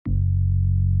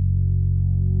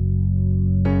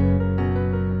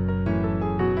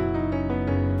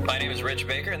Rich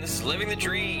Baker, and this is Living the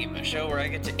Dream, a show where I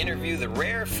get to interview the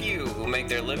rare few who make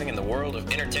their living in the world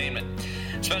of entertainment.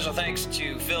 Special thanks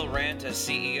to Phil Ranta,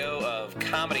 CEO of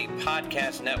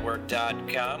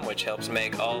ComedyPodcastNetwork.com, which helps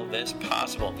make all this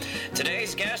possible.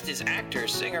 Today's guest is actor,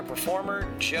 singer, performer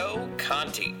Joe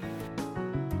Conti.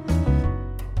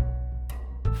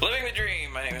 Living the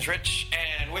Dream, my name is Rich,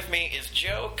 and with me is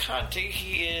Joe Conti.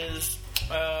 He is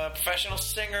a professional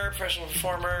singer, professional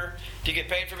performer. Do you get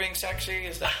paid for being sexy?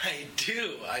 Is that? I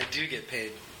do get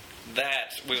paid.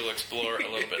 That we will explore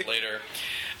a little bit later.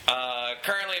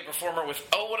 Currently a performer with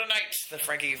Oh What a Night, the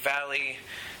Frankie Valli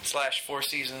 / Four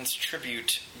Seasons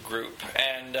tribute group.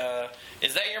 And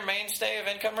is that your mainstay of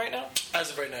income right now?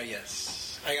 As of right now,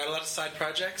 yes. I got a lot of side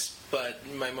projects, but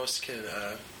my most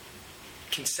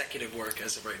consecutive work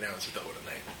as of right now is with Oh What a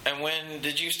Night. And when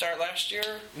did you start last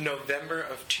year? November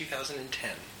of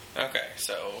 2010. Okay,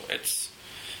 so it's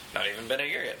not even been a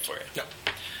year yet for you. No.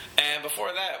 And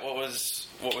before that, what was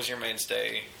your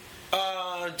mainstay?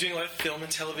 Doing a lot of film and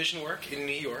television work in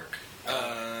New York.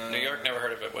 New York? Never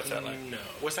heard of it. What's that like? No.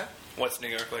 What's that? What's New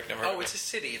York like? Never heard of it. It's a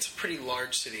city. It's a pretty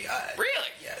large city.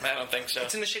 Really? Yeah. I don't think so.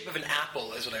 It's in the shape of an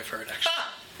apple, is what I've heard, actually.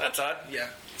 Huh, that's odd. Yeah.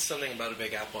 Something about a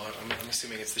big apple. I'm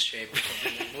assuming it's the shape or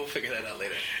something. We'll figure that out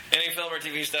later. Any film or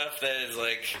TV stuff that is,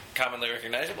 like, commonly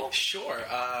recognizable? Sure.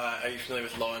 Are you familiar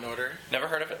with Law & Order? Never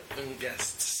heard of it.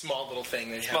 Yes. It's a small little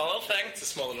thing. Small little thing? It's a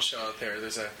small little show out there. Who were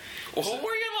you in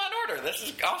Law & Order? This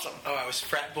is awesome. Oh, I was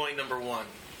frat boy number 1.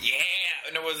 Yeah.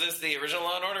 No, was this the original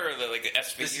Law & Order or the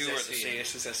SVU? This is or SVU. the C?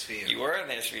 This is SVU. You were in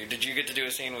the SVU. Did you get to do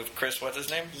a scene with Chris, what's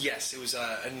his name? Yes, it was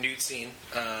a nude scene.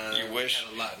 You wish? We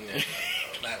had a lot in it.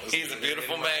 That was He's a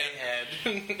beautiful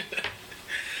man.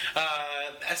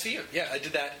 SVU. Yeah, I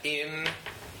did that in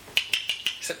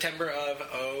September of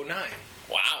 2009.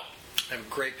 Wow. I have a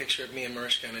great picture of me and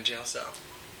Mariska in a jail cell.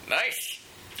 Nice.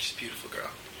 She's a beautiful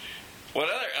girl. What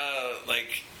other,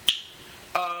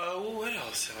 what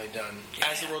else have I done? Yeah.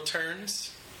 As the World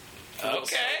Turns. A little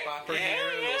Okay. soap opera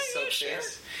here, a little soap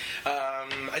face.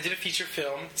 I did a feature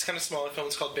film. It's kind of smaller film.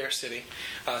 It's called Bear City.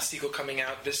 Sequel coming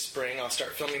out this spring. I'll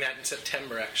start filming that in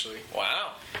September, actually.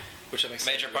 Wow. Which I'm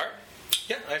excited Major about. part?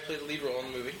 Yeah, I played the lead role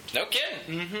in the movie. No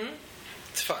kidding. Mm-hmm.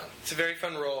 It's fun. It's a very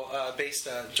fun role.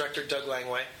 Director Doug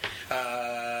Langway.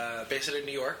 Based out of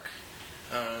New York.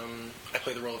 I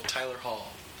play the role of Tyler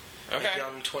Hall. Okay. A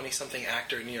young 20-something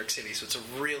actor in New York City, so it's a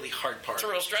really hard part. It's a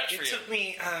real stretch for you. It took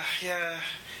me,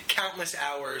 countless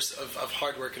hours of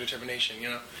hard work and determination, you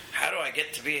know. How do I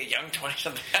get to be a young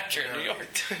 20-something actor in New York?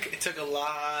 It took a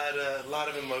lot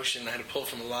of emotion. I had to pull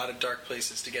from a lot of dark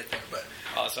places to get there, but...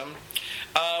 Awesome.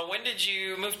 When did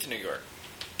you move to New York?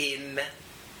 In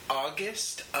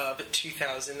August of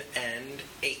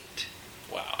 2008.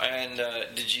 Wow. And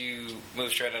did you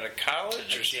move straight out of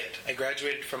college? I did. I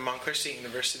graduated from Montclair State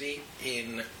University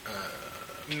in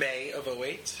May of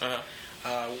 2008. Uh-huh.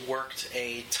 Worked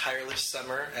a tireless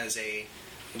summer as a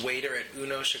waiter at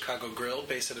Uno Chicago Grill,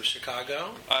 based out of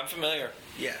Chicago. I'm familiar.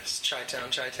 Yes,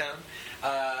 Chi-Town.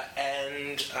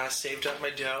 And saved up my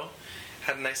dough.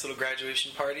 Had a nice little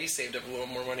graduation party. Saved up a little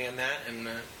more money on that, and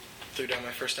threw down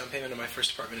my first down payment on my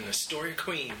first apartment in Astoria,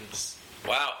 Queens.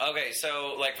 Wow. Okay,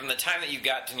 so like from the time that you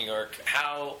got to New York,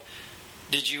 how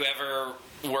did you ever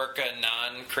work a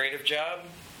non-creative job?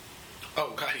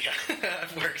 Oh, God, yeah.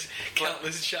 I've worked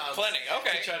countless jobs. Plenty,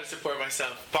 okay. To try to support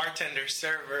myself. Bartender,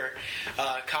 server,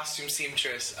 costume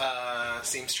seamstress.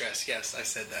 Seamstress, yes, I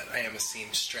said that. I am a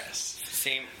seamstress.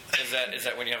 Is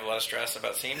that when you have a lot of stress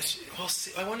about seams? Well,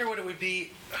 I wonder what it would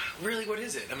be. Really, what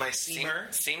is it? Am I seamer?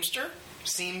 Seamster?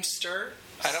 Seamster?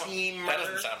 Seamer? That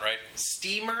doesn't sound right.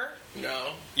 Steamer?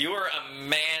 No. You are a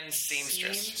man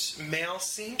seamstress. Male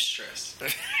seamstress.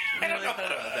 I don't know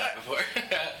thought about that before.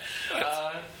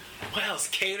 What else?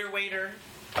 Cater waiter.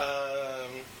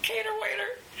 Cater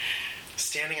waiter.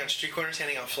 Standing on street corners,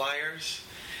 handing out flyers.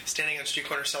 Standing on street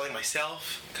corners, selling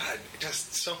myself. God,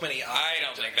 just so many. I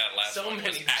don't think that last one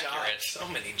was accurate. So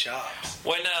many jobs.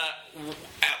 When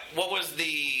what was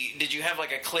the? Did you have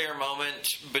like a clear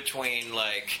moment between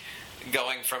like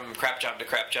going from crap job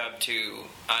to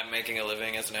I'm making a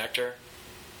living as an actor?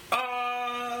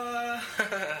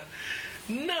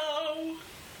 No.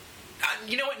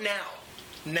 You know what?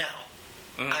 Now,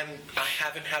 I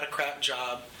haven't had a crap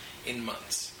job in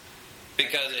months.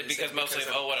 Because mostly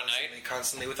of Oh What a Night?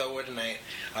 Constantly with Oh What a Night.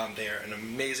 They're an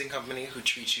amazing company who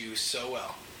treats you so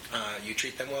well. You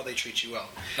treat them well, they treat you well.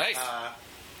 Nice.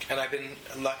 And I've been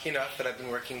lucky enough that I've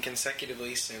been working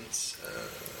consecutively since,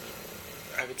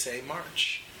 I would say,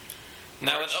 March.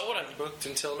 Now with Oh What a Night, booked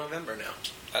until November now.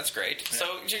 That's great. Yeah. So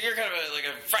you're kind of like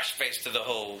a fresh face to the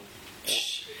whole...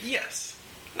 Yes.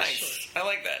 Nice. Sure. I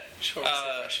like that. Sure.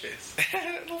 Fresh face.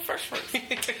 Little fresh face.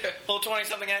 Little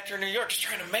 20-something actor in New York just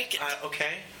trying to make it.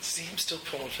 Okay. See, I'm still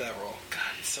pulling for that role. God,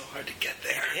 it's so hard to get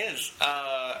there. It is.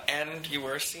 And you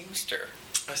were a seamster.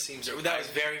 A seamster. That was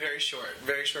very, very short.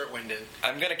 Very short-winded.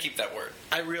 I'm going to keep that word.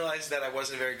 I realized that I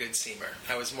wasn't a very good seamer.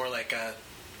 I was more like a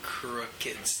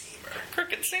crooked seamer.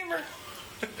 Crooked seamer.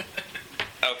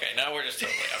 Okay, now we're just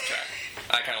totally off track.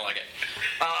 I kind of like it.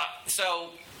 So,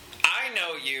 I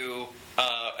know you,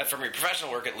 from your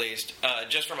professional work at least,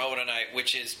 just from Oh What a Night,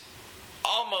 which is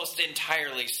almost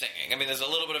entirely singing. I mean, there's a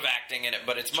little bit of acting in it,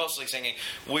 but it's mostly singing.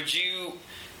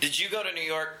 Did you go to New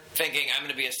York thinking, I'm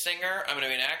going to be a singer, I'm going to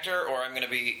be an actor, or I'm going to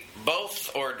be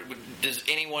both, or does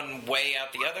anyone weigh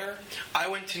out the other? I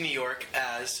went to New York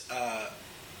as, I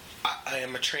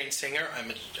am a trained singer,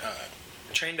 I'm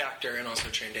a trained actor, and also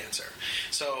a trained dancer.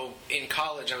 So in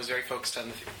college, I was very focused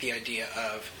on the idea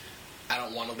of, I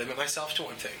don't want to limit myself to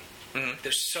one thing. Mm-hmm.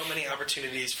 There's so many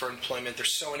opportunities for employment.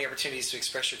 There's so many opportunities to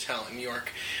express your talent in New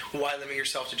York. Why limit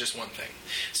yourself to just one thing?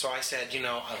 So I said,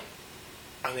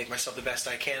 I'll make myself the best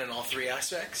I can in all three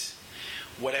aspects.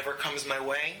 Whatever comes my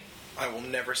way, I will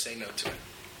never say no to it.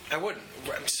 I wouldn't.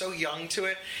 I'm so young to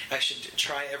it. I should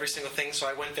try every single thing. So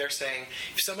I went there saying,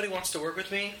 if somebody wants to work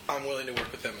with me, I'm willing to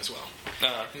work with them as well.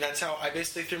 Uh-huh. And that's how I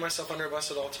basically threw myself under a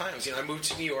bus at all times. I moved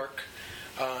to New York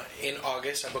in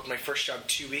August. I booked my first job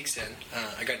 2 weeks in.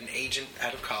 I got an agent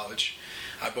out of college.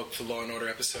 I booked the Law & Order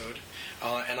episode.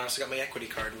 And I also got my equity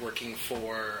card working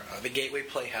for the Gateway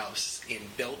Playhouse in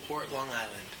Bellport, Long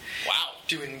Island. Wow.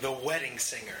 Doing The Wedding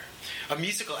Singer, a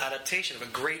musical adaptation of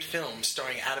a great film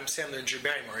starring Adam Sandler and Drew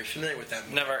Barrymore. Are you familiar with that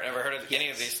movie? Never heard of any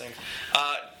of these things.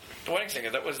 The Wedding Singer,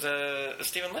 that was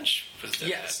Stephen Lynch.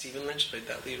 Yes, Stephen Lynch played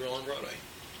that lead role on Broadway.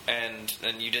 And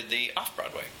then you did the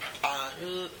Off-Broadway.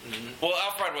 Well,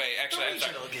 Off-Broadway, actually, I'm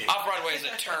sorry. Off-Broadway is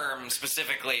a term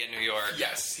specifically in New York.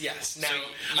 Yes.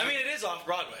 Now, it is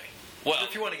Off-Broadway. Well,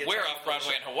 if you want to get we're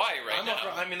Off-Broadway in Hawaii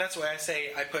now. That's why I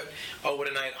say I put Oh What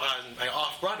a Night on my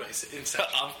Off-Broadway instead.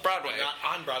 Off-Broadway.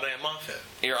 Not on Broadway, I'm off it.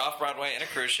 You're Off-Broadway in a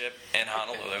cruise ship in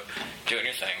Honolulu doing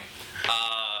your thing.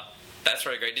 That's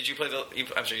very great. Did you play you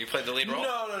played the lead role?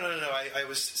 No. I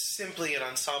was simply an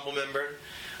ensemble member.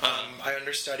 I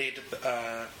understudied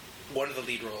one of the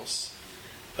lead roles,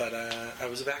 but I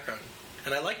was a background,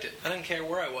 and I liked it. I didn't care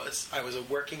where I was. I was a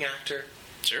working actor.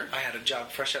 Sure. I had a job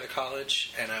fresh out of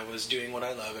college, and I was doing what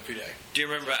I love every day. Do you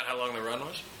remember how long the run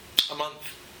was? A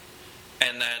month.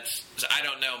 And I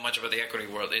don't know much about the equity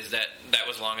world. Is that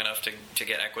was long enough to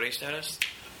get equity status?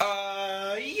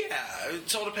 Yeah.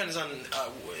 It all depends on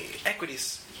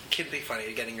equities. Can be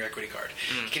funny getting your equity card.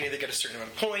 You can either get a certain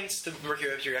amount of points to work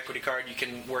with your equity card. You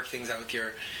can work things out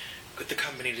with the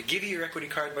company to give you your equity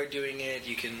card by doing it.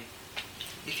 You can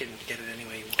get it any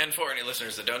way you want. And for any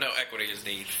listeners that don't know, equity is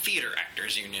the theater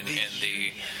actors union in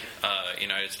the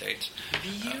United States.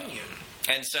 The union.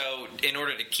 And so, in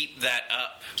order to keep that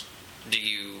up, do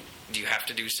you have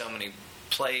to do so many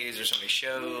plays or so many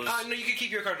shows? No, you can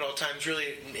keep your card at all times.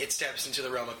 Really, it steps into the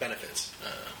realm of benefits.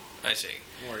 I see.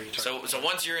 So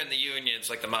once you're in the union, it's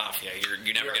like the mafia.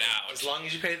 You never get out. As long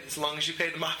as you pay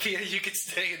the mafia, you can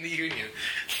stay in the union.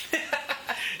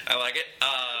 I like it.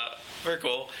 Very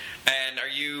cool. And are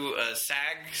you a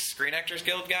SAG Screen Actors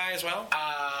Guild guy as well?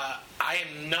 I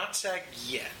am not SAG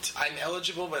yet. I'm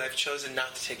eligible, but I've chosen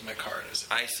not to take my card.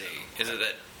 I see. Is it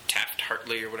that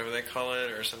Taft-Hartley or whatever they call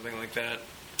it, or something like that?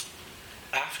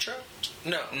 AFTRA?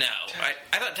 No.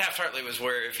 I thought Taft-Hartley was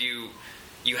where if you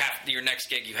have your next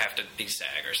gig, you have to be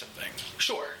SAG or something.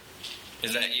 Sure.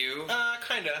 Is that you?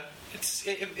 Kinda.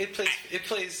 It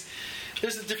plays.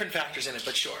 There's the different factors in it,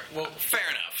 but sure. Well, fair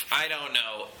enough. I don't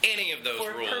know any of those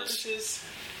rules. For purposes,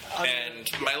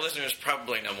 and my listeners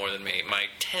probably know more than me. My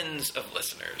tens of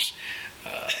listeners.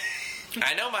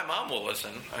 I know my mom will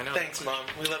listen. I know. Thanks, Mom.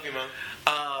 We love you, Mom.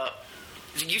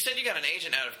 You said you got an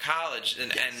agent out of college,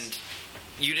 and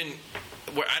you didn't.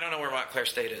 I don't know where Montclair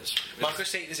State is. Montclair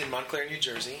State is in Montclair, New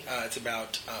Jersey. It's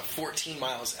about 14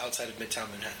 miles outside of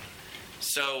Midtown Manhattan.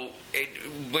 So,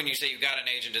 when you say you got an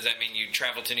agent, does that mean you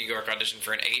traveled to New York, auditioned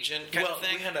for an agent kind of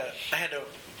thing? I had an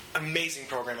amazing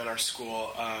program at our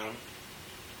school.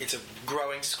 It's a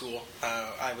growing school.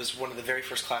 I was one of the very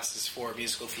first classes for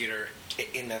musical theater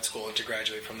in that school and to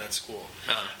graduate from that school.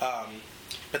 Uh-huh.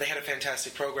 But they had a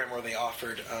fantastic program where they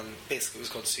offered, basically it was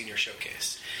called Senior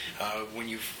Showcase. When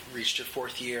you've reached your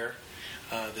fourth year,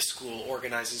 The school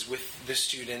organizes with the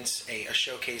students a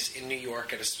showcase in New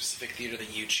York at a specific theater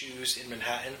that you choose in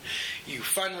Manhattan. You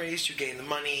fundraise, you gain the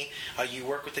money, you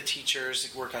work with the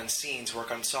teachers, work on scenes,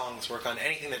 work on songs, work on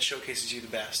anything that showcases you the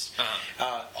best.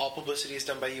 All publicity is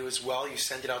done by you as well. You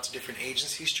send it out to different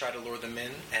agencies, try to lure them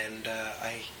in, and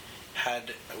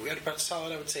we had about a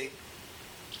solid, I would say,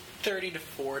 30 to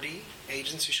 40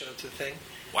 agents who showed up to the thing.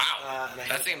 Wow.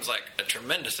 That seems like a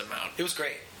tremendous amount. It was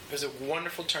great. It was a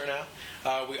wonderful turnout.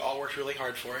 We all worked really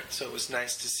hard for it, so it was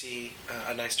nice to see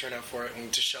a nice turnout for it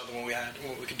and to show them what we had and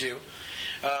what we could do.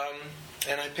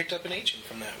 And I picked up an agent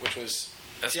from that, which was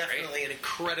definitely an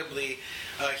incredibly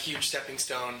huge stepping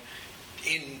stone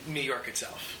in New York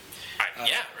itself.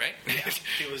 Yeah, right? Yeah,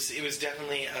 it was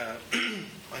definitely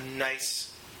a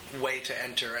nice way to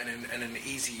enter and an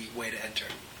easy way to enter.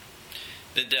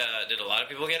 Did a lot of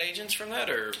people get agents from that,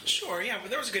 or? Sure, yeah, but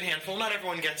there was a good handful. Not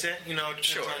everyone gets it, it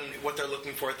depends on what they're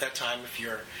looking for at that time. If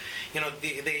you're,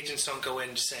 the agents don't go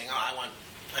in just saying, "Oh, I want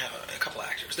a couple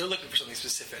actors." They're looking for something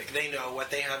specific. They know what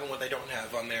they have and what they don't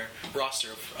have on their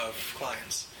roster of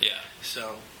clients. Yeah.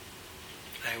 So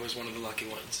I was one of the lucky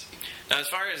ones. Now, as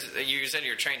far as you said,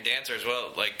 you're a trained dancer as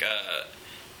well. Like,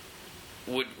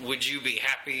 Would you be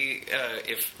happy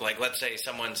if, like, let's say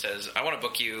someone says, "I want to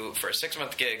book you for a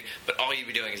 6-month gig, but all you'd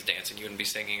be doing is dancing. You wouldn't be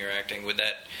singing or acting." Would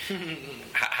that?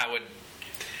 How would?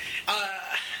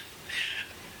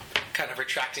 Kind of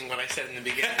retracting what I said in the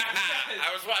beginning.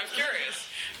 I was curious.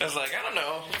 I was like, I don't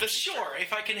know. Sure,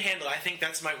 if I can handle it. I think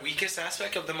that's my weakest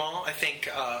aspect of them all. I think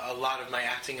a lot of my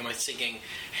acting and my singing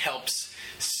helps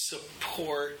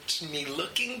support me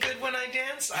looking good when I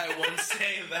dance. I won't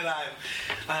say that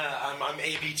I'm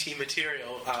ABT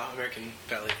material, American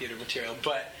Ballet Theater material,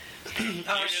 but you're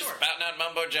just spouting out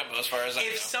mumbo jumbo as far as I know.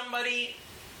 If somebody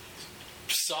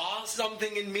saw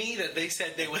something in me that they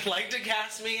said they would like to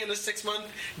cast me in a 6-month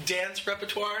dance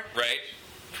repertoire, right?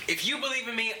 If you believe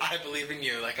in me, I believe in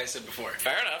you, like I said before.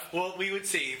 Fair enough. Well, we would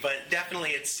see, but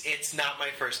definitely it's not my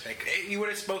first pick. You would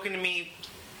have spoken to me,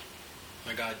 oh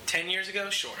my God, 10 years ago?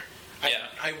 Sure. Yeah.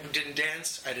 I didn't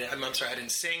dance. I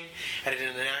didn't sing. I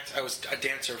didn't act. I was a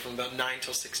dancer from about 9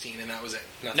 till 16, and that was it.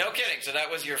 Nothing no else. Kidding. So that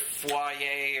was your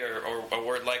foyer or a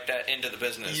word like that into the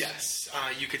business? Yes.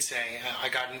 You could say. I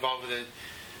got involved with a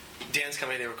dance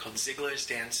company. They were called Ziegler's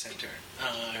Dance Center.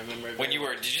 I remember. When you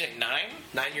were, did you say 9?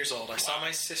 9 years old. I saw my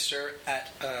sister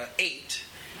at 8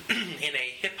 in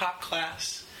a hip-hop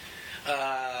class.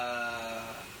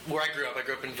 Where I grew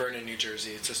up in Vernon, New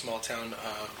Jersey. It's a small town,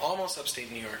 almost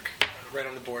upstate New York, right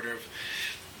on the border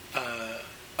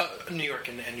of New York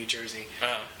and New Jersey.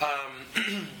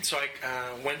 So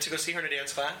I went to go see her in a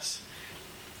dance class,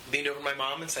 leaned over to my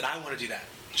mom and said, "I want to do that."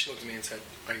 She looked at me and said,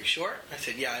 "Are you sure?" I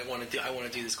said, "Yeah, I want to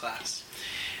do this class."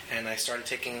 And I started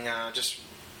taking just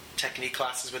technique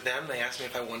classes with them. They asked me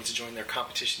if I wanted to join their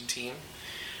competition team.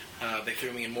 They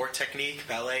threw me in more technique,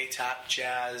 ballet, tap,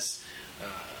 jazz,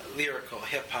 lyrical,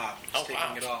 hip-hop,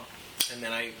 taking it all. And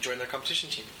then I joined their competition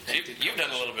team. You've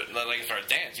done a little bit, like as far as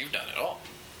dance, you've done it all.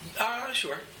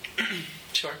 Sure.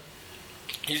 Sure.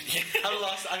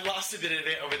 I've lost a bit of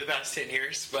it over the past 10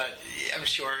 years, but I'm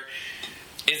sure.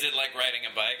 Is it like riding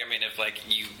a bike? I mean, if like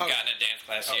you got in a dance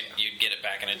class, you'd get it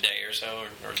back in a day or so,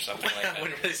 or something like that. I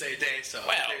wouldn't really say a day, so.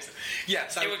 Well,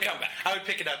 yes, it would come back. I would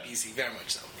pick it up easy, very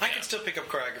much so. I could still pick up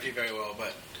choreography very well,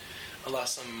 but I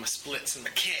lost some of my splits and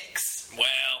my kicks. Well,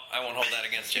 I won't hold that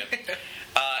against you.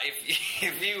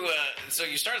 If you so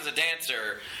you started as a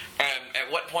dancer, at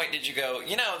what point did you go,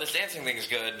 this dancing thing is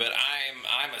good, but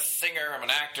I'm a singer, I'm an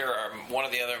actor, or I'm one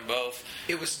or the other, and both?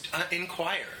 It was in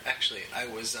choir, actually. I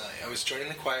was joining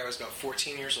the choir. I was about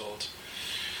 14 years old.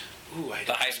 Ooh,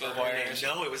 the high school choir?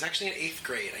 No, it was actually in 8th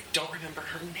grade. I don't remember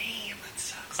her name. That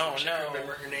sucks. Oh, no. I don't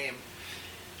remember her name.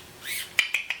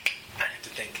 I have to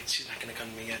think. She's not going to come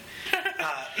to me yet.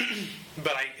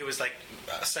 But it was like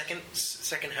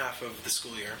second half of the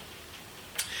school year.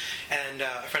 And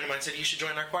a friend of mine said, "You should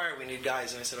join our choir. We need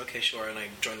guys." And I said, "Okay, sure." And I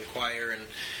joined the choir, and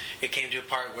it came to a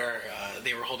part where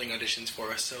they were holding auditions for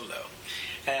a solo.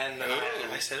 And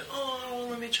I said, "Oh,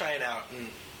 let me try it out." And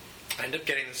I ended up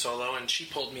getting the solo, and she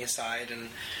pulled me aside, and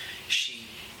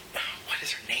what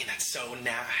is her name? That's so I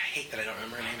hate that I don't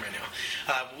remember her name right now.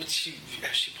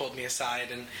 She pulled me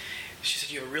aside, and she said,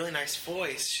 "You have a really nice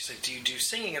voice." She's like, "Do you do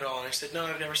singing at all?" And I said, "No,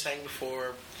 I've never sang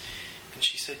before." And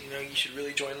she said, "You should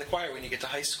really join the choir when you get to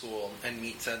high school and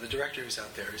meet the director who's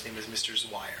out there. His name is Mr.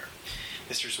 Zwire."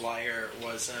 Mr. Zwire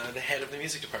was the head of the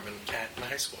music department at my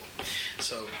high school.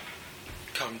 So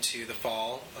come to the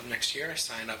fall of next year, I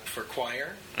signed up for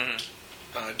choir.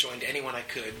 Mm-hmm. Joined anyone I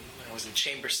could. I was in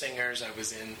chamber singers. I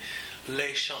was in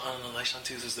Les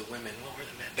Chanteuses was the women. What were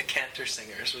the men? The Cantor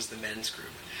Singers was the men's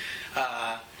group.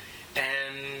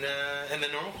 And the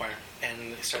normal choir.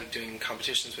 And I started doing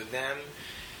competitions with them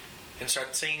and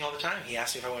started singing all the time. He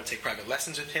asked me if I wanted to take private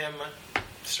lessons with him.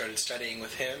 Started studying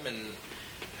with him and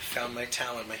found my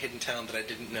talent, my hidden talent that I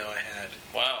didn't know I had.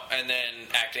 Wow. And then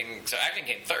acting. So acting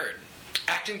came third.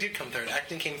 Acting did come third.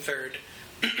 Acting came third.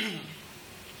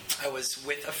 I was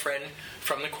with a friend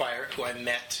from the choir who I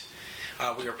met.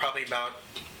 We were probably about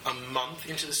a month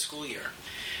into the school year.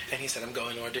 And he said, I'm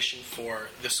going to audition for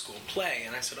the school play.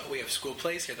 And I said, we have school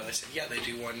plays here. And I said, yeah, they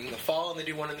do one in the fall and they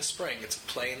do one in the spring. It's a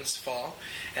play in the fall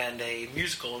and a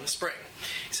musical in the spring.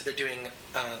 He said, they're doing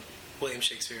William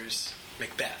Shakespeare's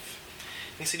Macbeth.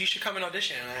 And he said, you should come and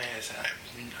audition. And I said,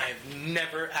 I've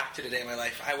never acted a day in my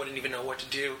life. I wouldn't even know what to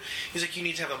do. He's like, you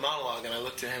need to have a monologue. And I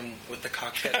looked at him with the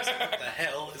cocked head. I said, what the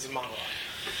hell is a monologue?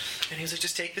 And he was like,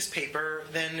 just take this paper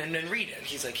and then read it. And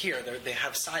he's like, here, they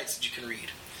have sides that you can read.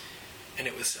 And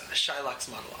it was Shylock's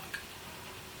monologue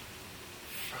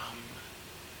from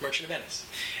Merchant of Venice.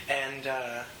 And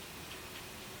I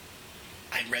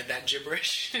read that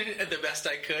gibberish the best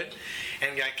I could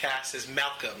and got cast as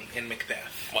Malcolm in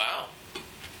Macbeth. Wow.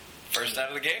 First out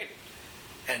of the gate.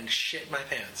 And shit my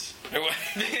pants.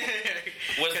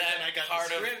 Was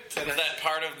that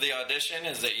part of the audition?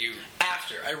 Is that you...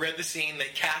 After I read the scene, they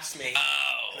cast me.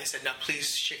 Oh. And they said, now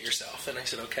please shit yourself. And I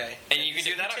said, okay. And you can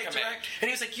do that on command. And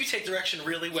he was like, you take direction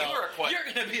really well. You're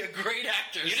going to be a great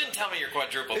actor. You didn't tell me you're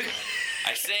quadruple.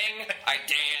 I sing, I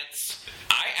dance,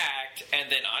 I act,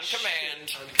 and then on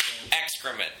command,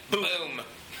 excrement. Boom.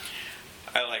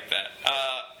 I like that.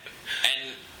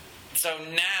 And so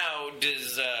now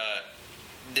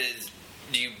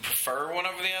do you prefer one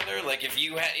over the other? Like if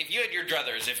you had your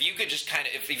druthers, if you could just kind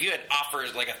of, if you had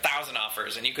offers, like 1,000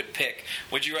 offers, and you could pick,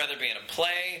 would you rather be in a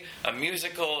play, a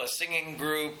musical, a singing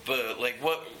group? Like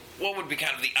what would be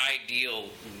kind of the ideal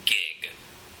gig?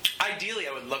 Ideally,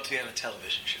 I would love to be on a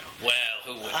television show. Well,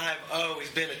 who would? I've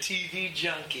always been a TV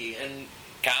junkie. And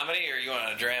comedy, or you want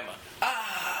a drama?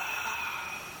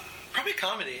 Probably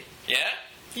comedy. Yeah?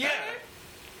 Yeah.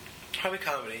 Probably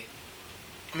comedy.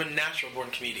 I'm a natural-born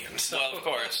comedian, so... Well, of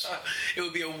course. It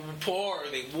would be a poor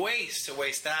waste to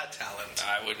waste that talent.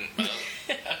 I wouldn't.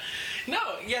 No,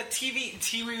 yeah,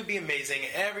 TV would be amazing.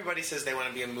 Everybody says they want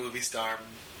to be a movie star.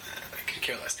 I could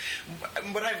care less.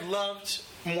 What I've loved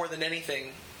more than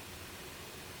anything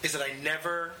is that I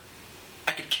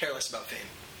could care less about fame.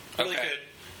 Really could.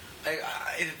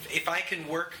 If I can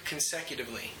work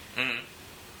consecutively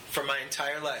for my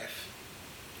entire life,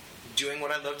 doing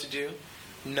what I love to do,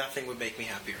 nothing would make me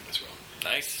happier in this world.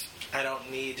 Nice. I don't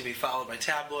need to be followed by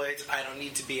tabloids. I don't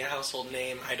need to be a household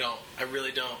name. I don't. I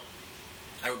really don't.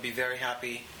 I would be very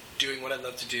happy doing what I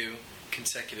love to do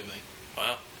consecutively.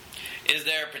 Wow. Is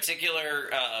there a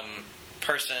particular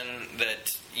person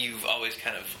that you've always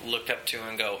kind of looked up to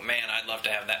and go, man, I'd love to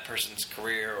have that person's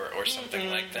career or something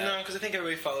like that? No, because I think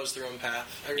everybody follows their own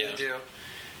path. I really do.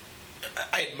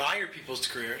 I admire people's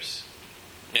careers.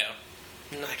 Yeah.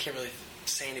 No, I can't really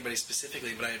say anybody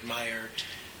specifically, but I admire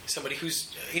somebody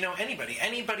who's,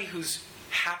 anybody who's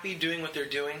happy doing what they're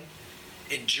doing,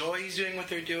 enjoys doing what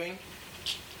they're doing.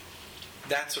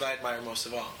 That's what I admire most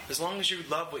of all. As long as you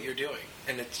love what you're doing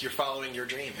and you're following your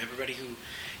dream. Everybody who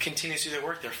continues to do their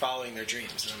work, they're following their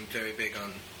dreams, and I'm very big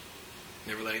on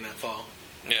never letting that fall.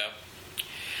 Yeah.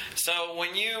 So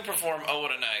when you perform Oh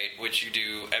What a Night, which you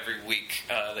do every week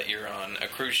that you're on a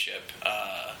cruise ship,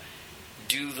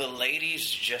 do the ladies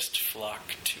just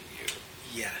flock to you?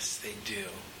 Yes, they do.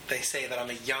 They say that I'm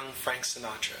a young Frank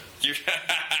Sinatra.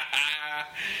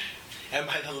 And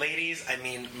by the ladies, I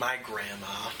mean my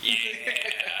grandma.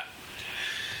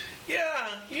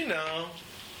 Yeah. Yeah,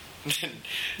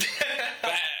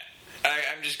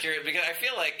 I'm just curious, because I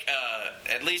feel like,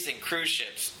 at least in cruise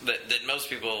ships, that most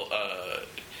people,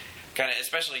 kind of,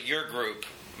 especially your group,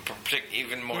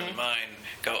 even more than mine,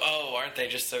 go, oh, aren't they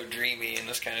just so dreamy and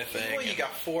this kind of thing? Well, you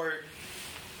got 4...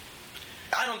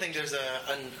 I don't think there's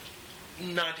a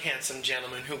not handsome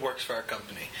gentleman who works for our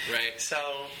company. Right.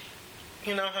 So,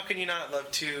 how can you not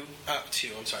love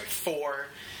 4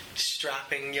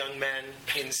 strapping young men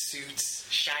in suits,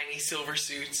 shiny silver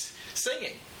suits,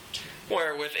 singing?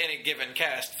 Where with any given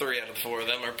cast, 3 out of 4 of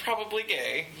them are probably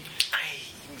gay.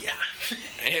 Yeah.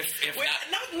 If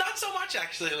not so much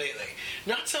actually lately.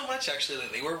 Not so much actually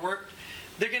lately.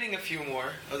 They're getting a few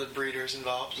more of the breeders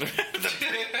involved. Is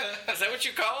that what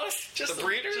you call us? Just the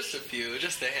breeders? Just a few.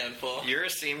 Just a handful. You're a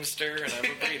seamster and I'm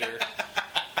a breeder.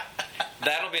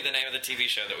 That'll be the name of the TV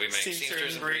show that we make. Seamster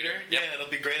and Breeder? Yep. Yeah, it'll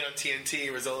be great on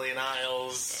TNT. Rizzoli and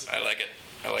Isles. I like it.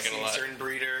 I like it a lot. Seamster and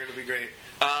Breeder. It'll be great.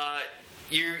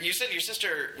 you said your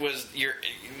sister was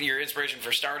your inspiration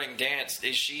for starting dance.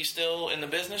 Is she still in the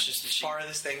business? Is she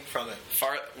Farthest thing from it.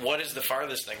 What is the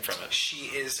farthest thing from it? She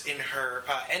is in her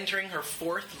entering her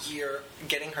 4th year,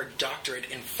 getting her doctorate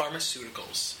in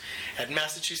pharmaceuticals at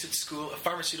Massachusetts School of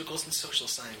Pharmaceuticals and Social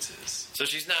Sciences. So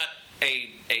she's not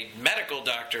a medical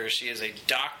doctor. She is a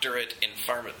doctorate in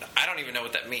pharma. I don't even know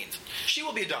what that means. She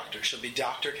will be a doctor. She'll be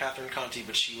Dr. Catherine Conti,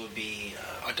 but she will be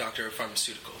a doctor of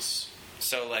pharmaceuticals.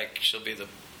 So, like, she'll be the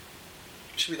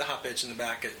hot bitch in the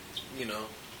back at,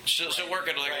 She'll work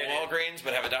at like Walgreens,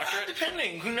 but have a doctorate.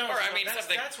 Depending, who knows? Or I mean,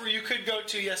 that's where you could go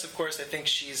to. Yes, of course. I think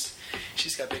she's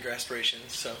got bigger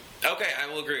aspirations. So okay, I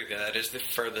will agree with you. That is the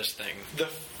furthest thing. The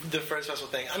furthest possible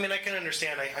thing. I mean, I can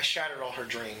understand. I shattered all her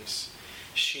dreams.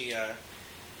 She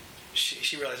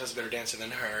realized I was a better dancer than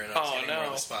her, and I was getting more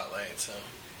in the spotlight. So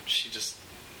she just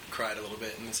cried a little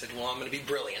bit and said, "Well, I'm going to be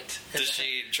brilliant." Does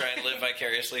she try and live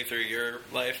vicariously through your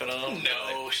life at all?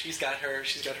 No, she's got her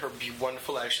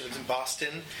wonderful life. She lives in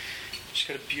Boston. She's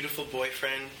got a beautiful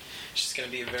boyfriend. She's going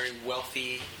to be a very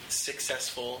wealthy,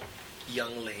 successful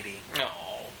young lady.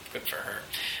 Oh, good for her.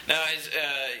 Now,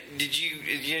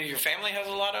 your family has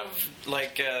a lot of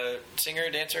singer,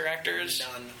 dancer, actors?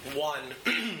 None. One.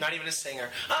 Not even a singer.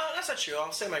 That's not true.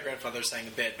 I'll say my grandfather sang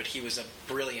a bit, but he was a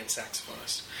brilliant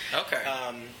saxophonist. Okay.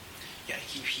 Yeah,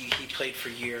 he played for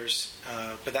years,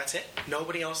 but that's it.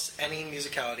 Nobody else, any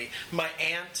musicality. My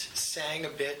aunt sang a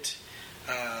bit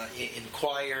in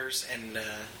choirs and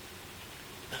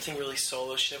nothing really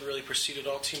solo. She never really pursued it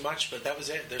all too much, but that was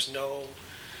it. There's no.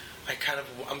 I'm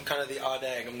kind of the odd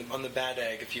egg. I'm the bad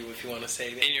egg, if you want to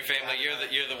say that. In your family,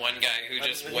 you're the one guy who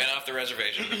just went off the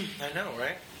reservation. I know,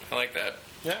 right? I like that.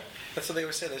 Yeah, that's what they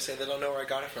always say. They say they don't know where I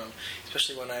got it from,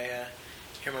 especially when I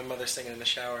hear my mother singing in the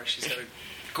shower. She's got a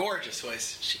gorgeous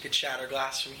voice. She could shatter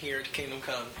glass from here to Kingdom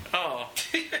Come. Oh,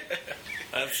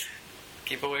 that's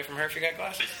keep away from her if you got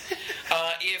glasses.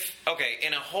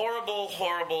 In a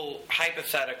horrible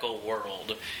hypothetical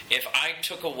world, if I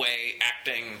took away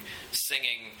acting,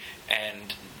 singing,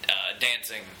 and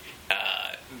dancing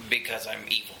because I'm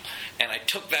evil, and I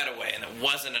took that away, and it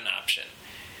wasn't an option,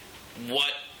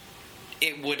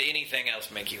 would anything else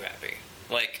make you happy?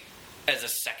 Like, as a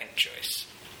second choice?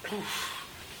 Oof.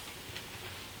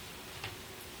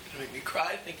 Make me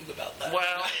cry thinking about that.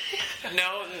 Well,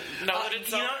 no,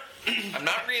 it's not. I'm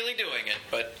not really doing it,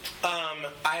 but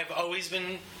I've always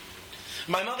been.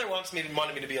 My mother wanted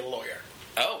me to be a lawyer.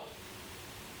 Oh,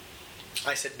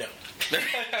 I said no.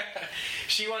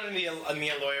 She wanted me a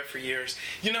lawyer for years.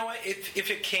 You know what?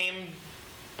 If it came,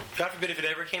 God forbid, if it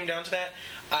ever came down to that,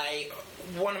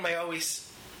 one of my always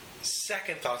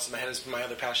second thoughts in my head is my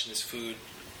other passion is food.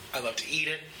 I love to eat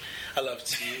it. I love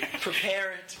to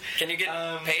prepare it. Can you get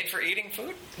paid for eating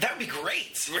food? That would be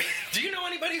great. Do you know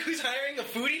anybody who's hiring a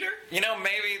food eater?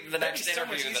 Maybe the next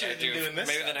interview that I do,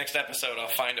 maybe the next episode, I'll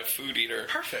find a food eater.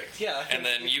 Perfect. Yeah. And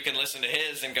then you can listen to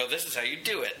his and go, "This is how you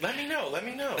do it." Let me know.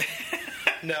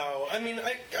 No, I mean,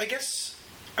 I guess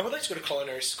I would like to go to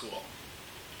culinary school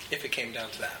if it came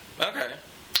down to that. Okay.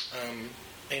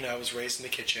 I was raised in the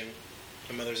kitchen.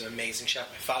 My mother's an amazing chef.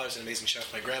 My father's an amazing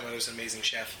chef. My grandmother's an amazing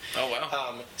chef. Oh,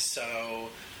 wow.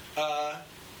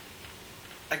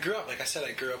 I grew up, like I said,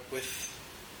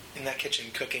 in that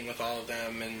kitchen cooking with all of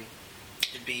them, and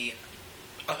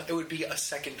it would be a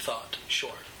second thought,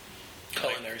 sure.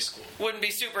 Culinary school. Wouldn't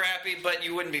be super happy, but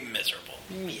you wouldn't be miserable.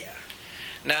 Yeah.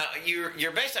 Now,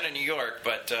 you're based out of New York,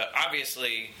 but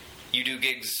obviously you do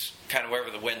gigs kind of wherever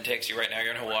the wind takes you. Right now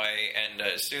you're in Hawaii,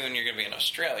 and soon you're going to be in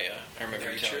Australia. I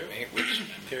remember you telling me. Which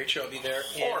very true. I'll be there.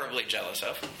 Horribly jealous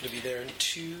of. I'll be there in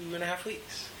 2.5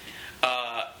 weeks.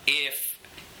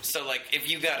 If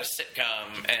you got a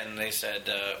sitcom and they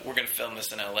said, we're going to film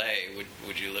this in LA,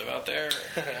 would you live out there?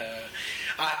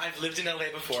 I've lived in LA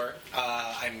before.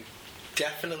 I'm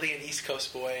definitely an East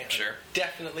Coast boy. Sure. I'm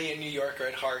definitely a New Yorker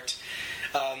at heart.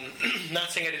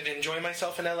 Not saying I didn't enjoy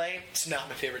myself in LA. It's not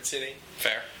my favorite city.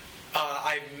 Fair.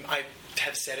 I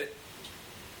have said it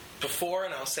before,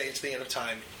 and I'll say it to the end of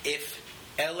time. If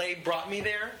LA brought me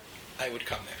there, I would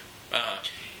come there. Uh-huh.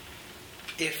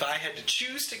 If I had to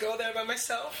choose to go there by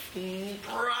myself,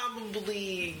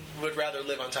 probably would rather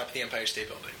live on top of the Empire State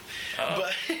Building.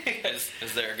 But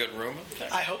is there a good room up there?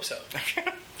 I hope so.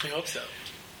 I hope so.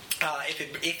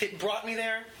 If it brought me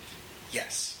there,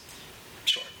 yes,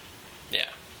 sure. Yeah,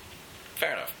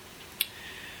 fair enough.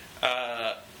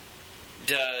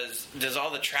 Does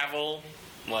all the travel,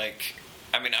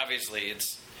 obviously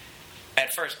it's,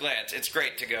 at first glance, it's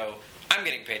great to go, I'm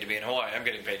getting paid to be in Hawaii, I'm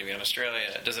getting paid to be in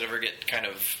Australia. Does it ever get kind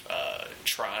of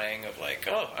trying of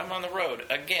I'm on the road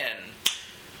again?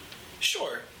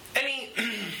 Sure.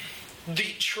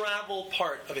 the travel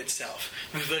part of itself,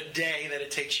 the day that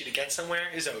it takes you to get somewhere,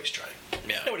 is always trying.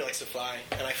 Yeah. Nobody likes to fly,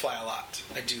 and I fly a lot.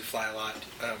 I do fly a lot.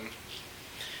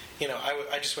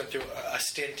 I just went through a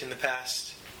stint in the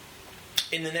past.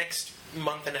 In the next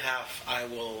month and a half, I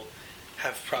will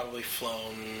have probably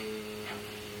flown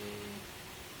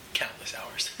countless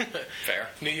hours. Fair.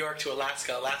 New York to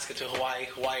Alaska, Alaska to Hawaii,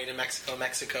 Hawaii to Mexico,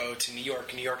 Mexico to New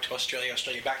York, New York to Australia,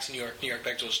 Australia back to New York, New York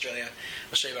back to Australia,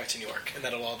 Australia back to New York. And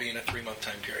that'll all be in a 3-month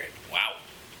time period. Wow.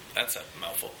 That's a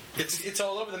mouthful. It's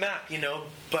all over the map,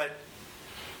 but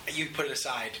you put it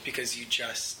aside because you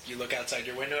look outside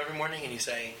your window every morning and you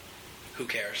say, who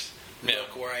cares? Yeah.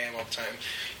 Look where I am all the time.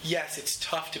 Yes, it's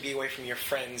tough to be away from your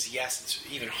friends. Yes, it's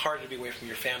even harder to be away from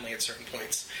your family at certain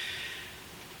points.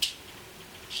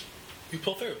 You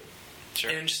pull through.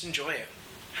 Sure. And just enjoy it.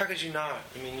 How could you not?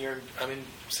 I mean, I'm in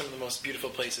some of the most beautiful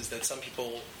places that some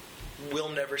people will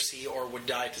never see or would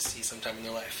die to see sometime in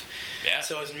their life. Yeah.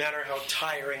 So it doesn't matter how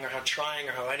tiring or how trying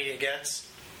or how any it gets,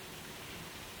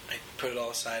 I put it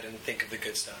all aside and think of the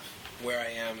good stuff. Where I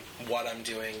am, what I'm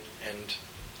doing, and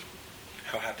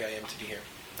how happy I am to be here.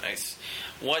 Nice.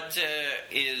 What's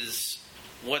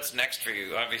next for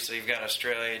you? Obviously, you've got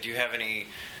Australia. Do you have any,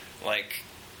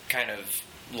 kind of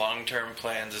long-term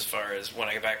plans as far as when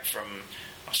I get back from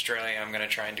Australia, I'm going to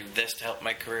try and do this to help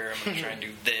my career. I'm going to try and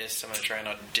do this. I'm going to try and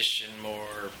audition more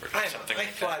or something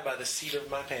like that. I fly by the seat of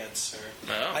my pants, sir.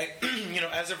 Oh.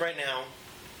 As of right now,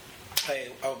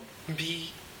 I'll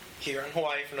be here in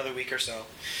Hawaii for another week or so.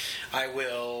 I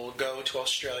will go to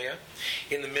Australia.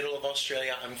 In the middle of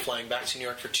Australia, I'm flying back to New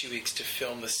York for 2 weeks to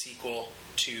film the sequel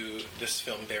to this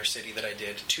film, Bear City, that I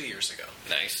did 2 years ago.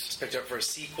 Nice. Picked up for a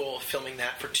sequel, filming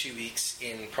that for 2 weeks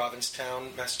in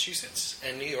Provincetown, Massachusetts,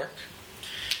 and New York.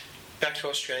 Back to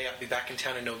Australia. I'll be back in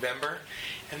town in November.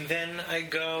 And then I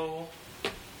go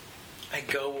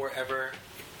wherever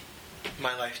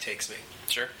my life takes me.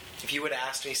 Sure. If you would have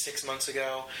asked me 6 months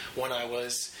ago, when I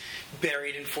was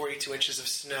buried in 42 inches of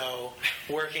snow,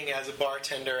 working as a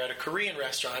bartender at a Korean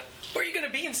restaurant, where are you going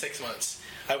to be in 6 months?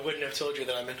 I wouldn't have told you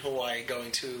that I'm in Hawaii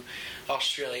going to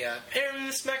Australia.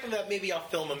 And smack of that, maybe I'll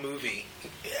film a movie.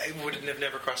 It would have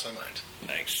never crossed my mind.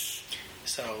 Nice.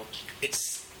 So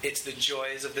it's the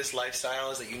joys of this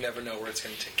lifestyle is that you never know where it's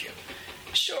going to take you.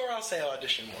 Sure, I'll say I'll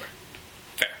audition more.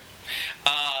 Fair.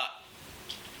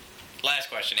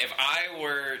 Last question. If I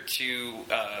were to,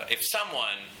 if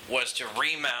someone was to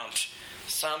remount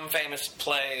some famous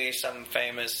play, some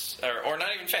famous, or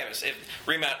not even famous,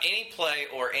 remount any play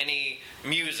or any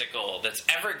musical that's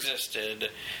ever existed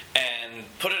and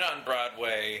put it on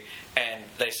Broadway, and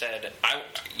they said,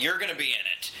 you're going to be in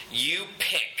it. You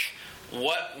pick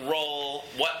what role,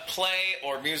 what play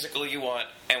or musical you want,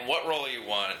 and what role you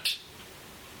want.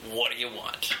 What do you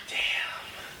want? Damn.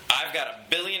 I've got $1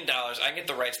 billion. I can get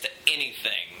the rights to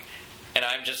anything, and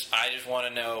I just want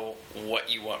to know what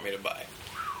you want me to buy.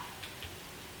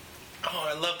 Oh,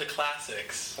 I love the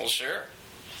classics. Well, sure.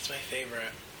 It's my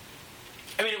favorite.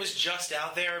 I mean, it was just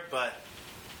out there, but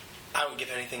I would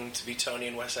give anything to be Tony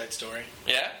in West Side Story.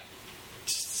 Yeah?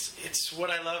 It's what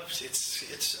I loved.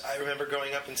 It's. I remember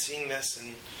growing up and seeing this,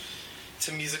 and it's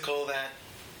a musical that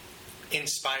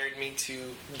inspired me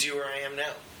to do where I am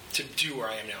now. To do where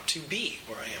I am now. To be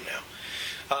where I am now.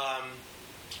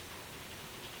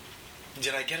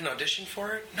 Did I get an audition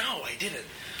for it? No, I didn't.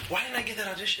 Why didn't I get that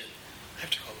audition? I have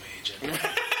to call my agent.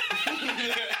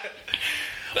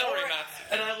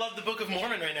 And I love the Book of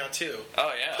Mormon right now, too.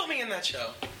 Oh, yeah. Put me in that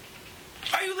show.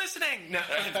 Are you listening? No.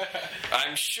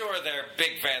 I'm sure they're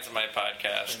big fans of my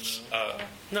podcast.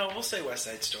 No, we'll say West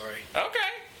Side Story. Okay.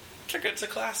 It's a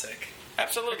classic.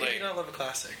 Absolutely. How could you not love a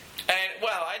classic? And,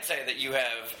 well, I'd say that you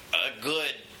have a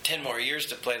good 10 more years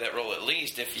to play that role at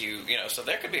least if so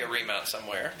there could be a remount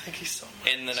somewhere. Thank you so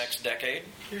much. In the next decade.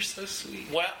 You're so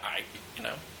sweet. Well,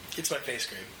 It's my face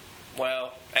cream.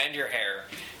 Well, and your hair.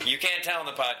 You can't tell in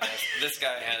the podcast. This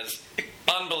guy has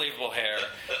unbelievable hair,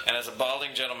 and as a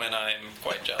balding gentleman, I'm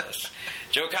quite jealous.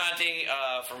 Joe Conti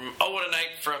from Oh What a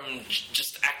Night, from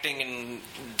just acting and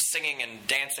singing and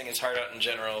dancing his heart out in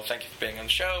general. Thank you for being on the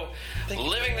show.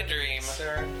 Living the dream.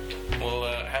 Sir. We'll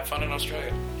have fun in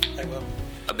Australia. I will.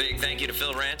 A big thank you to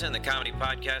Phil Ranta and the Comedy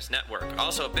Podcast Network.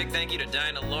 Also, a big thank you to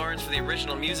Dinah Lawrence for the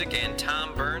original music and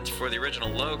Tom Burns for the original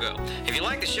logo. If you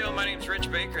like the show, my name's Rich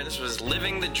Baker, and this was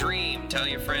Living the Dream. Tell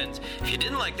your friends. If you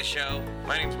didn't like the show,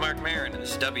 my name's Mark Maron, and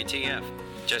this is WTF.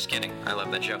 Just kidding. I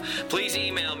love that show. Please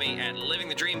email me at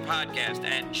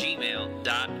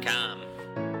livingthedreampodcast@gmail.com.